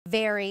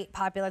very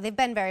popular. They've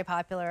been very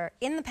popular.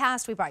 In the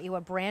past, we brought you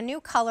a brand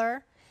new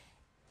color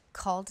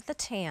called the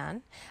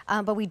tan,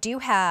 but we do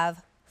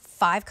have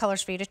 5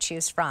 colors for you to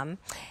choose from.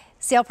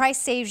 Sale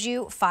price saves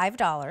you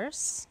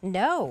 $5.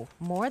 No,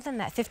 more than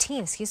that.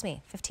 15, excuse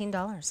me.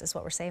 $15 is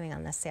what we're saving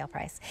on this sale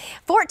price.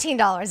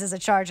 $14 is a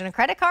charge on a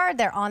credit card.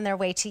 They're on their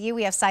way to you.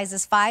 We have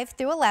sizes 5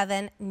 through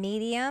 11,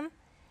 medium,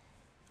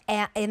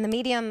 and in the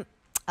medium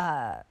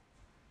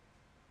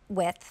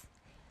width,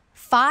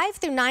 5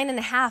 through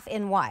 9.5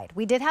 in wide.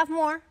 We did have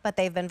more, but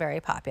they've been very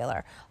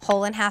popular.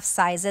 Whole and half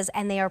sizes,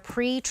 and they are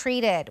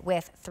pre-treated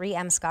with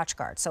 3M Scotch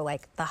Guard, so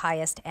like the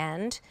highest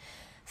end.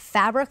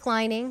 Fabric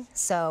lining,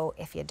 so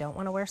if you don't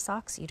want to wear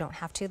socks, you don't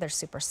have to. They're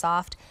super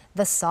soft.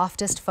 The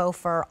softest faux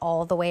fur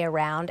all the way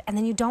around. And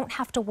then you don't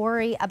have to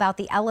worry about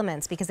the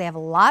elements because they have a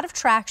lot of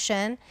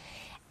traction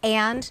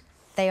and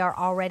they are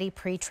already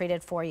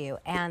pre-treated for you.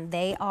 And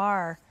they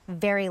are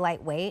very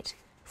lightweight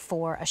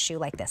for a shoe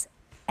like this.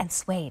 And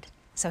suede.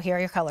 So here are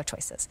your color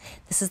choices.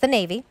 This is the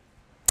navy.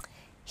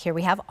 Here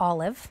we have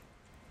olive.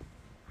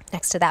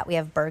 Next to that we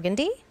have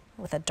burgundy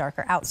with a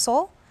darker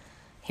outsole.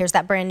 Here's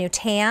that brand new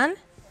tan.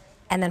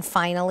 And then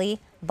finally,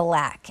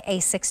 black,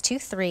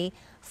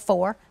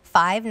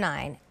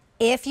 A623459.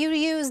 If you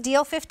use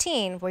deal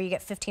 15, where you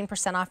get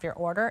 15% off your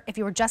order, if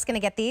you were just gonna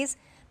get these,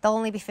 they'll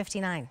only be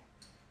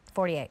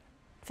 $59.48.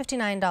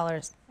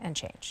 $59 and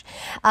change.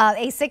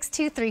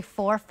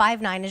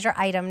 A623459 is your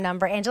item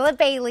number. Angela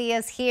Bailey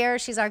is here.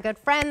 She's our good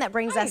friend that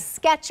brings us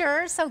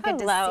Skechers. So good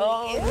to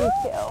see you. You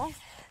too.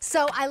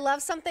 So I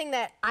love something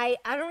that I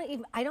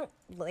don't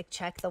like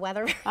check the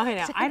weather. I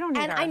know, I don't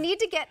either. And I need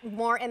to get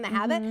more in the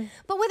habit.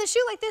 But with a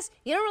shoe like this,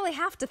 you don't really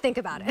have to think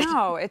about it.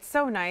 No, it's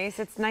so nice.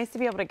 It's nice to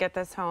be able to get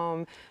this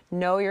home,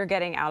 know you're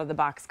getting out of the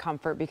box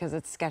comfort because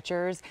it's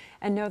Skechers,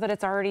 and know that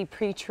it's already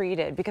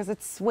pre-treated because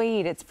it's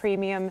suede, it's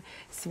premium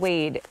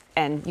suede,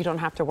 and you don't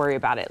have to worry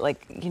about it.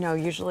 Like, you know,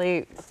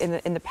 usually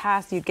in the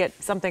past you'd get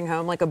something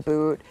home like a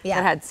boot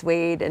that had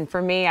suede, and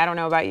for me, I don't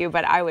know about you,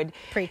 but I would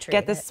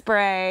get the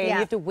spray. You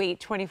have to wait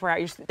 24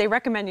 hours. They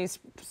recommend you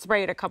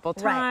spray it a couple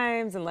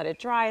times and let it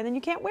dry, and then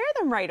you can't wear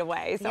them right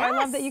away. So I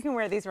love that you can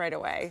wear these right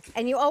away.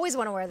 And you always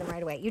want to wear them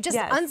right away. You just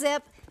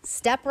unzip,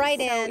 step right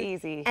in. So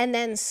easy. And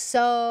then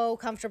so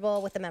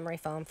comfortable with the memory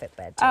foam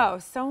Fitbit too. Oh,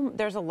 so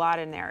there's a lot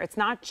in there. It's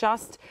not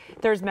just,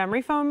 there's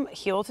memory foam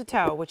heel to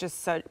toe, which is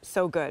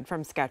so good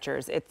from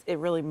Skechers. It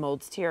really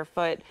molds to your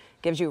foot,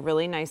 gives you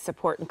really nice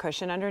support and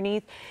cushion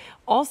underneath.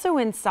 Also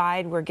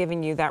inside, we're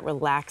giving you that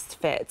relaxed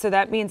fit. So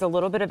that means a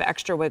little bit of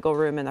extra wiggle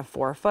room in the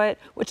forefoot,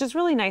 which is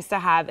really nice to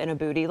have in a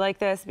bootie like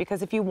this,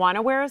 because if you want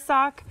to wear a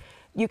sock,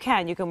 you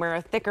can wear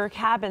a thicker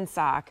cabin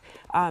sock,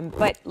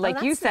 but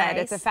like you said,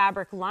 it's a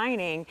fabric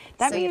lining.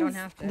 That means you don't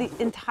have to. The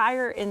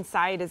entire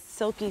inside is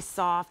silky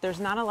soft. There's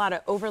not a lot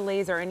of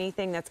overlays or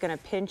anything that's going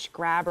to pinch,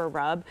 grab, or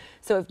rub.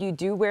 So if you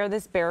do wear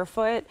this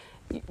barefoot,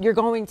 you're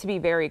going to be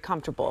very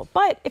comfortable.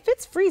 But if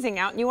it's freezing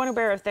out and you want to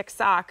wear a thick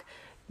sock,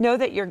 know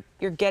that you're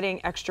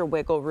getting extra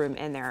wiggle room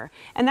in there.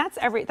 And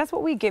that's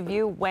what we give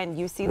you when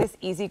you see this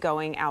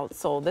easygoing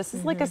outsole. This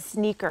is like a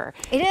sneaker.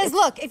 It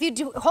look, if you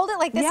do hold it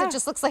like this, it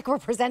just looks like we're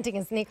presenting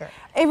a sneaker.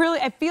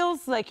 It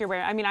feels like you're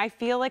wearing, I mean, I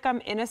feel like I'm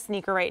in a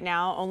sneaker right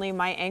now, only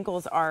my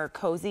ankles are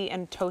cozy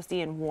and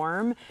toasty and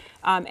warm.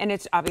 And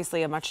it's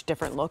obviously a much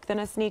different look than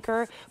a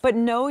sneaker, but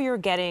know you're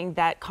getting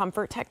that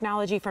comfort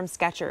technology from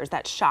Skechers,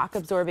 that shock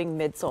absorbing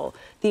midsole,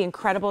 the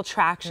incredible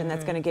traction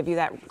that's going to give you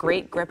that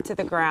great grip to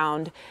the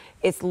ground.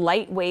 It's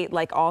lightweight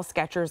like all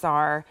Skechers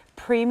are,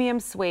 premium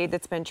suede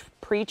that's been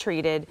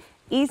pre-treated,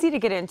 easy to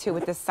get into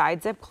with this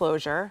side zip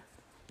closure,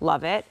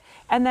 love it.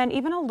 And then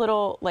even a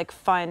little like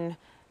fun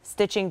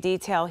stitching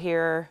detail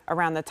here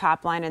around the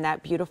top line and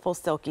that beautiful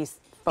silky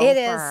faux fur. It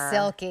is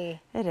silky.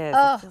 It is.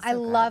 Oh, I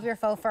love your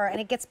faux fur, and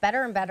it gets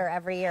better and better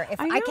every year.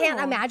 I can't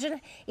imagine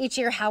each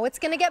year how it's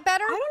going to get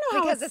better. I don't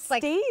know because how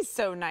it stays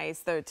so nice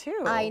though too.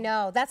 I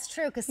know, that's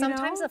true, because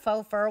sometimes the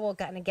faux fur will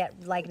kind of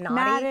get like naughty.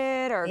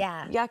 Matted or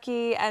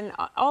yucky, and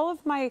all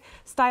of my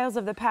styles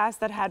of the past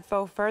that had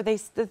faux fur,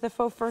 the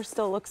faux fur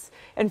still looks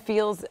and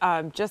feels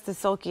just as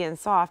silky and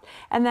soft.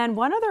 And then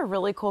one other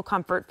really cool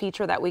comfort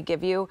feature that we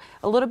give you,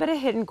 a little bit of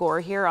hidden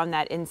gore here on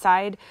that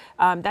inside,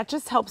 that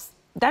just helps.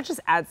 That just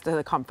adds to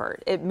the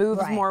comfort. It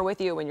moves more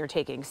with you when you're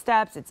taking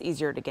steps. It's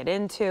easier to get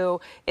into.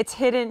 It's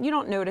hidden. You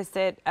don't notice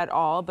it at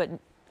all, but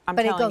I'm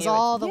telling you. But it goes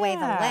all the way the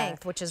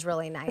length, which is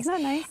really nice. Isn't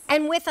that nice?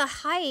 And with a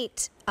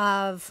height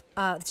of,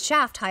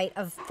 shaft height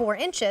of 4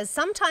 inches,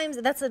 sometimes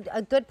that's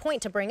a good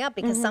point to bring up,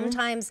 because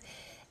sometimes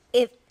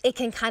it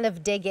can kind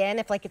of dig in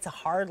if like it's a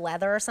hard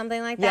leather or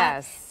something like that.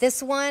 Yes.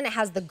 This one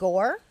has the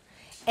gore,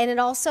 and it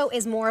also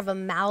is more of a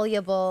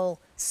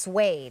malleable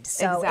suede,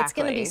 so it's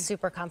going to be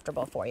super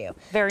comfortable for you.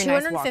 Very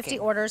nice 250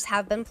 orders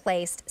have been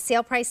placed.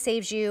 Sale price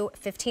saves you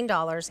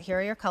 $15. Here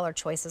are your color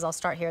choices. I'll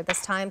start here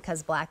this time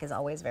because black is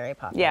always very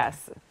popular.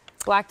 Yes,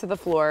 black to the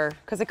floor,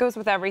 because it goes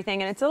with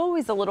everything, and it's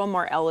always a little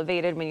more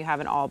elevated when you have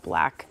an all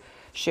black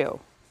shoe.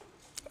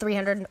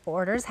 300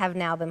 orders have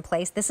now been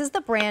placed. This is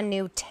the brand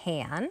new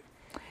tan.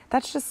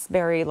 That's just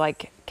very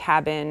like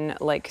cabin,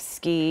 like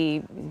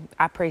ski,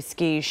 après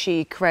ski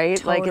chic, right?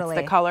 Totally. Like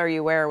it's the color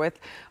you wear with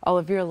all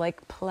of your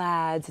like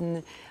plaids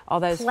and all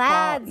those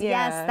plaids. Yeah.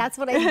 Yes, that's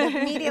what I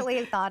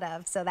immediately thought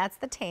of. So that's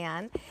the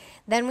tan.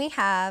 Then we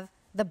have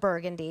the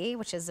burgundy,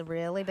 which is a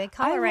really big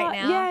color right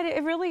now. Yeah,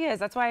 it really is.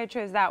 That's why I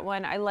chose that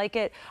one. I like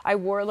it. I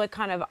wore like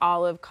kind of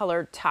olive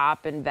colored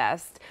top and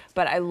vest,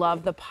 but I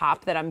love the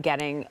pop that I'm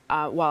getting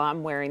while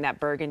I'm wearing that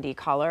burgundy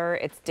color.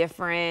 It's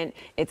different.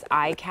 It's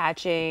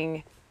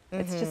eye-catching.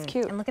 It's just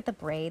cute. And look at the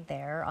braid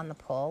there on the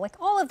pull. Like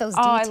all of those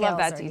Oh, I details love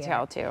that are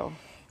detail here. too.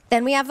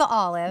 Then we have the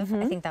olive.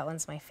 I think that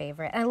one's my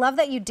favorite. And I love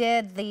that you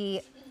did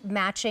the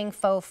matching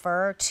faux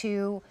fur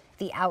to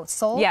the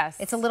outsole. Yes.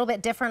 It's a little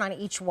bit different on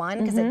each one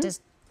because it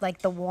just, like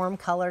the warm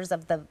colors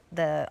of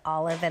the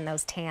olive and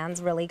those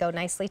tans really go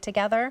nicely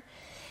together.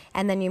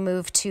 And then you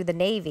move to the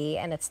navy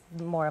and it's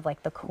more of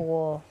like the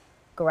cool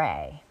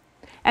gray.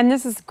 And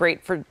this is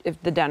great for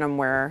if the denim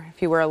wear,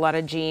 if you wear a lot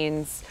of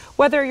jeans,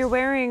 whether you're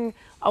wearing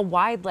a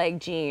wide leg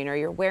jean or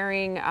you're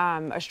wearing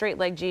a straight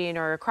leg jean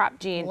or a crop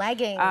jean.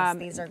 Leggings,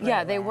 these are great.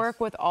 Yeah, they work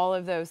with all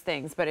of those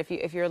things. But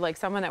if you're like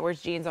someone that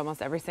wears jeans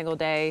almost every single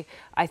day,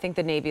 I think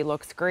the navy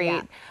looks great.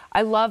 Yeah.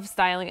 I love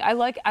styling. I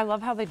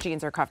love how the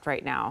jeans are cuffed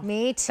right now.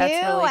 Me too.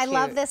 That's really I cute.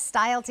 love this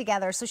style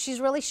together. So she's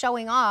really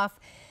showing off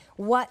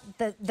what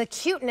the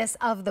cuteness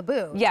of the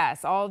boot.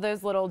 Yes, all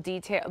those little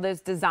detail,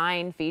 those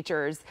design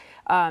features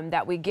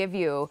that we give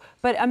you.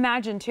 But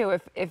imagine too,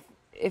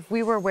 if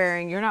we were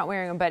wearing, you're not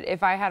wearing them, but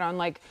if I had on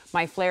like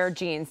my flare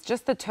jeans,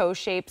 just the toe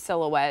shape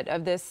silhouette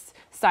of this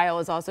style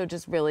is also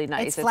just really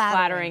nice. It's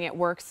flattering. It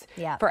works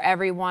for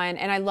everyone.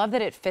 And I love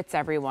that it fits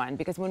everyone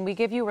because when we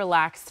give you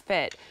relaxed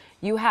fit,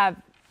 you have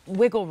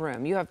wiggle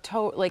room, you have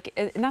toe, like,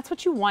 and that's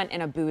what you want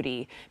in a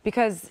bootie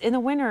because in the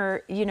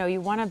winter, you know, you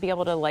want to be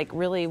able to like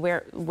really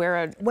wear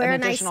an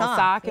additional nice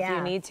sock if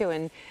you need to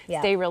and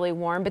stay really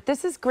warm. But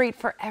this is great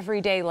for every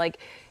day, like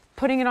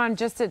putting it on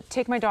just to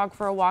take my dog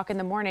for a walk in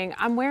the morning.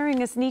 I'm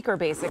wearing a sneaker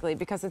basically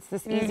because it's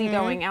this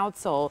easygoing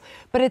outsole,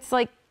 but it's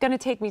like gonna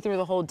take me through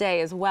the whole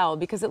day as well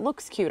because it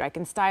looks cute. I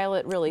can style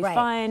it really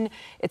fun.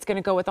 It's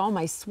gonna go with all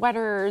my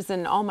sweaters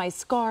and all my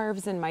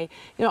scarves and my,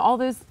 you know, all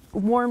those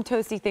warm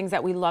toasty things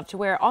that we love to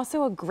wear.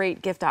 Also a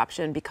great gift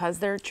option because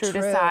they're true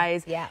to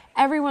size. Yeah.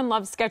 Everyone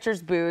loves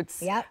Skechers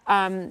boots. Yep.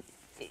 And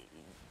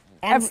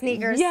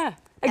sneakers. Yeah.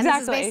 And Exactly.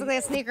 this is basically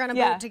a sneaker and a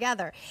boot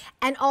together.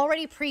 And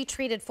already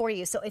pre-treated for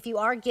you. So if you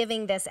are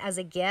giving this as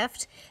a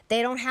gift,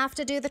 they don't have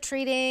to do the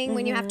treating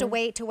when you have to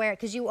wait to wear it.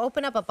 Because you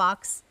open up a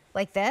box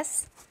like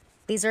this,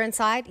 these are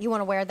inside, you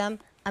want to wear them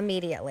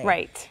immediately.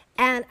 Right.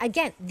 And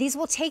again, these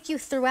will take you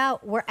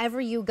throughout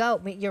wherever you go.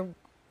 You're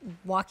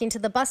walking to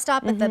the bus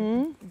stop at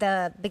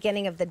the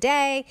beginning of the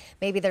day.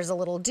 Maybe there's a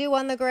little dew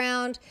on the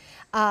ground.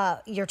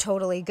 You're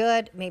totally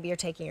good. Maybe you're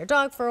taking your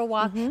dog for a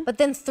walk. But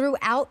then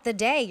throughout the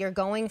day, you're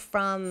going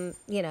from,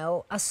 you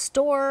know, a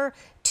store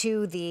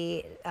to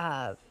the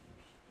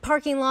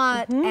parking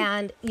lot,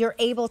 and you're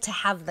able to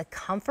have the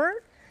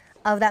comfort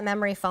of that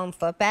memory foam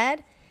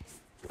footbed,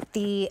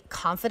 the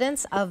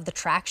confidence of the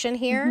traction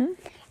here,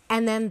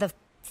 and then the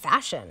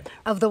fashion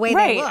of the way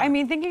they look. I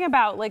mean, thinking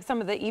about like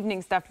some of the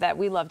evening stuff that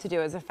we love to do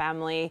as a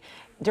family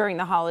during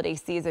the holiday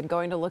season,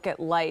 going to look at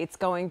lights,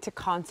 going to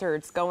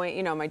concerts, going,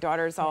 you know, my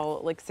daughter's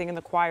all like singing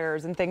the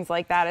choirs and things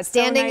like that. It's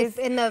standing so nice.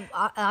 in the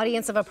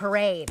audience of a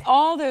parade.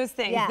 All those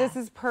things. Yeah. This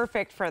is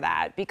perfect for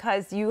that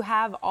because you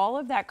have all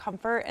of that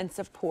comfort and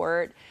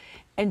support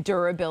and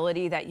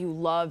durability that you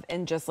love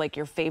in just like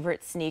your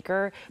favorite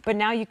sneaker, but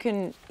now you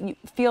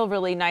feel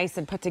really nice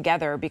and put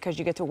together because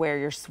you get to wear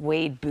your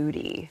suede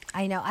bootie.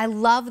 I know. I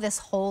love this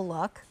whole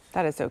look.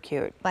 That is so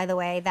cute. By the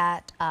way,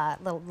 that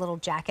little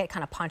jacket,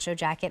 kind of poncho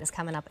jacket, is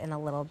coming up in a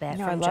little bit.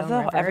 No, from I love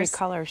Joan Rivers. every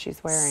color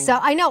she's wearing. So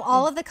I know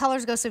all of the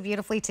colors go so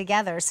beautifully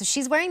together. So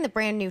she's wearing the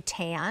brand new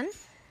tan.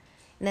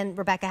 And then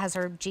Rebecca has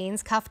her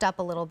jeans cuffed up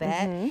a little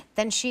bit.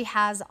 Then she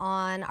has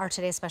on our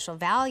Today's Special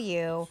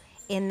Value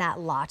in that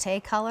latte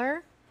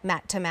color.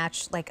 To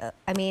match, like,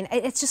 I mean,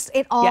 it's just,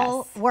 it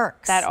all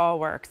works. That all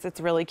works. It's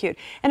really cute.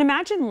 And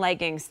imagine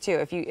leggings too.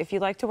 If you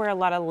like to wear a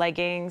lot of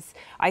leggings,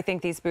 I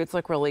think these boots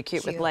look really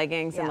cute with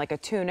leggings and like a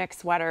tunic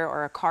sweater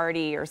or a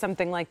cardi or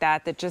something like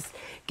that that just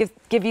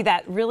give you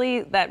that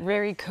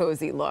very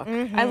cozy look.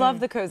 I love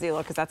the cozy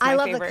look because that's my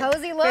favorite. I love the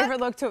cozy look. Favorite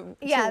look to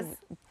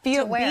be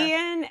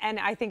in, and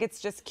I think it's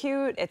just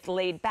cute. It's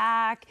laid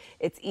back.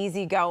 It's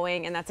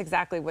easygoing, and that's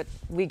exactly what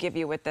we give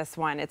you with this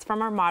one. It's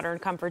from our Modern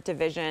Comfort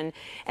division,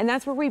 and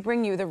that's where we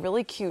bring you the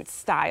really cute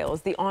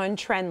styles, the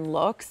on-trend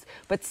looks,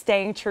 but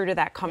staying true to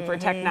that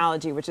comfort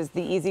technology, which is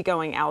the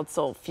easygoing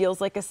outsole.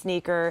 Feels like a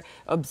sneaker,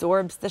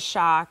 absorbs the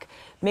shock,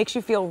 makes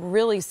you feel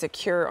really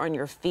secure on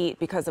your feet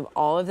because of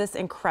all of this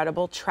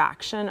incredible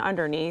traction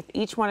underneath.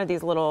 Each one of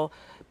these little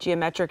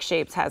geometric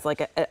shapes has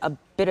like a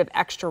bit of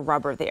extra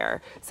rubber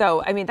there.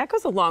 So, I mean, that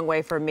goes a long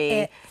way for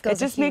me. It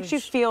just makes you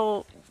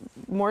feel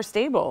more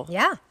stable.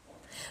 Yeah.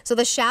 So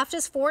the shaft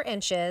is 4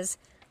 inches.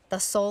 The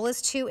sole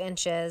is 2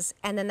 inches,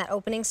 and then that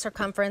opening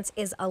circumference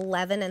is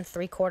 11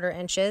 3/4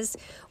 inches.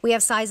 We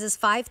have sizes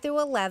 5 through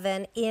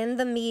 11 in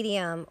the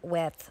medium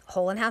with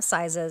hole and half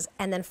sizes,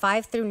 and then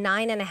 5 through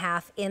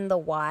 9.5 in the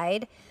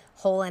wide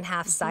hole and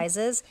half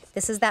sizes.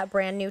 This is that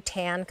brand new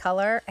tan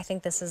color. I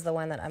think this is the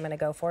one that I'm gonna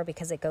go for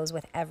because it goes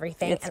with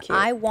everything. It's and cute.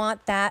 I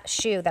want that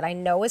shoe that I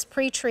know is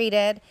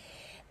pre-treated,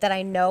 that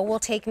I know will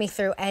take me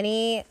through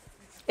any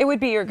It would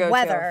be your go-to.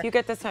 weather. If you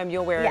get this home,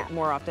 you'll wear Yeah. it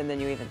more often than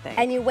you even think.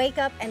 and you wake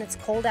up and it's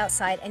cold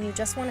outside and you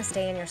just want to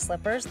stay in your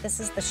slippers, this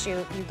is the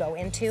shoe you go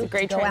into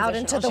great to go out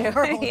into the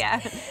transitional shoe. world. Yeah.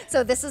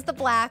 So this is the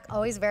black,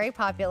 always very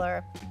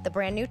popular. The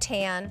brand new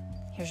tan.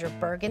 Here's your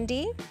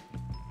burgundy.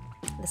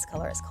 This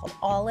color is called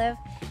olive.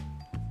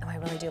 Oh, I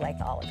really do like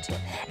the olive too.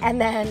 And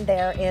then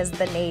there is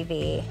the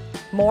navy.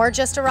 More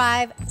just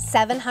arrived.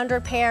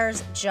 700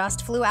 pairs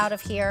just flew out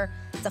of here.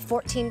 It's a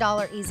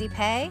 $14 easy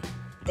pay.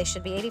 They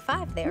should be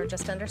 85. They are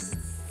just under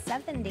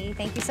 70.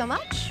 Thank you so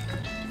much.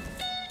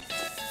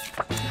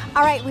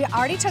 All right, we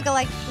already took a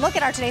look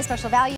at our today's special value.